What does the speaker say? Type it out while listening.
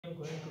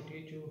going to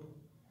teach you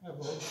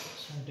about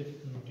scientific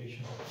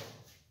notation.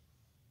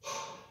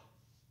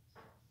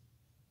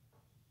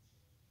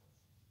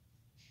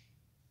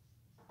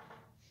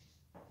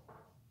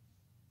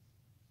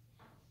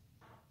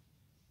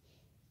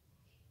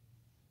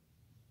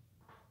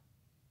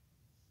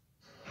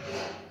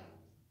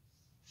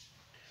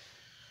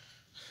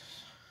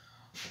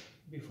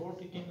 Before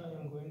teaching, I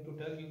am going to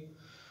tell you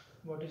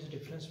what is the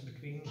difference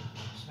between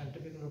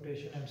scientific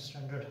notation and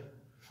standard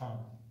form.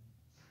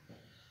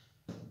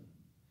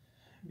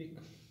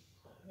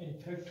 In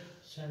fact,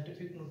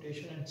 scientific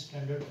notation and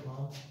standard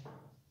form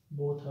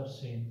both are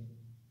same.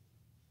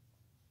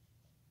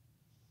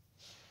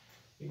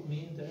 It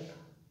means that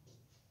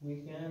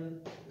we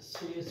can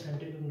say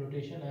scientific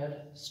notation as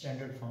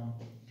standard form,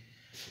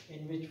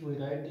 in which we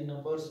write the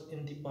numbers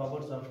in the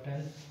powers of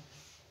 10.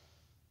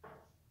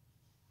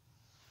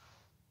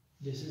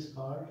 This is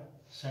called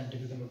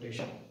scientific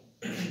notation.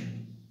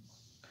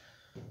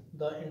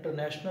 The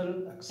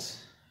international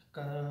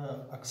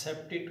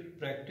accepted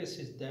practice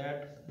is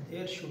that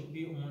there should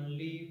be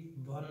only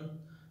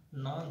one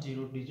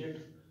non-zero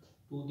digit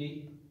to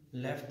the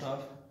left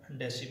of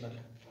decimal.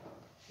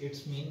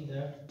 It means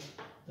that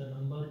the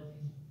number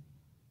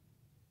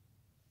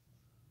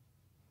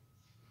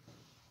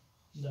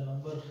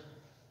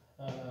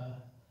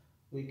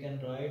we can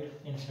write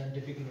in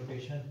scientific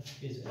notation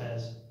is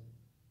as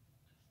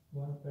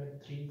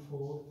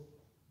 1.34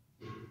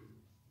 10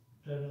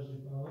 to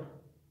the power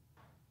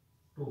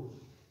 2.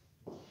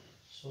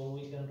 So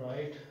we can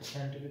write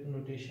scientific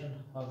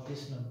notation of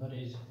this number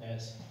is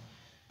as,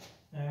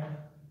 and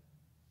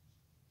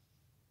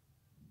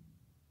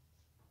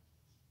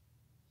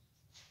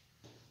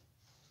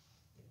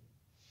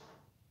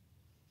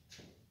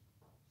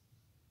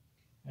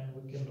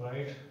we can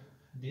write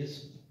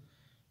this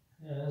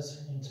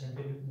as in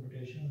scientific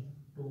notation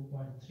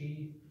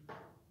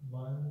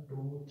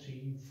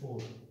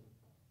 2.31234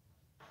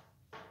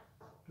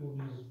 2 to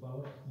the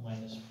power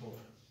minus 4.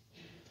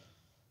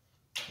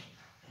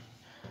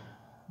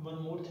 One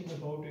more thing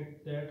about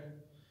it, that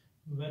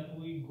when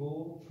we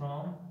go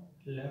from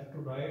left to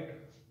right,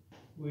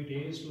 we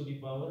raise to the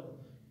power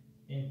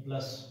in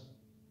plus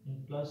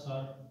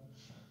r,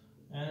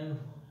 and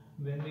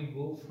when we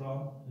go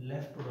from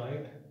left to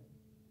right,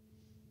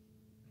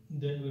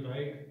 then we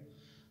write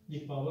the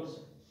powers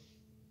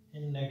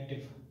in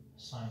negative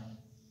sign.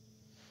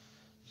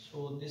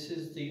 So this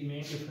is the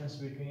main difference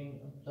between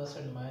plus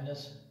and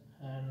minus,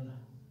 and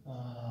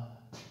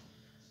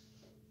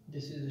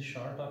this is a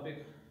short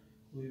topic.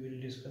 We will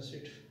discuss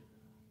it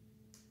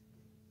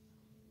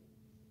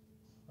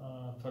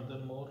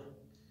furthermore.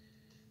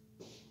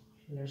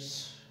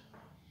 Let's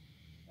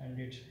end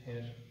it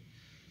here.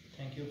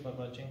 Thank you for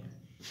watching.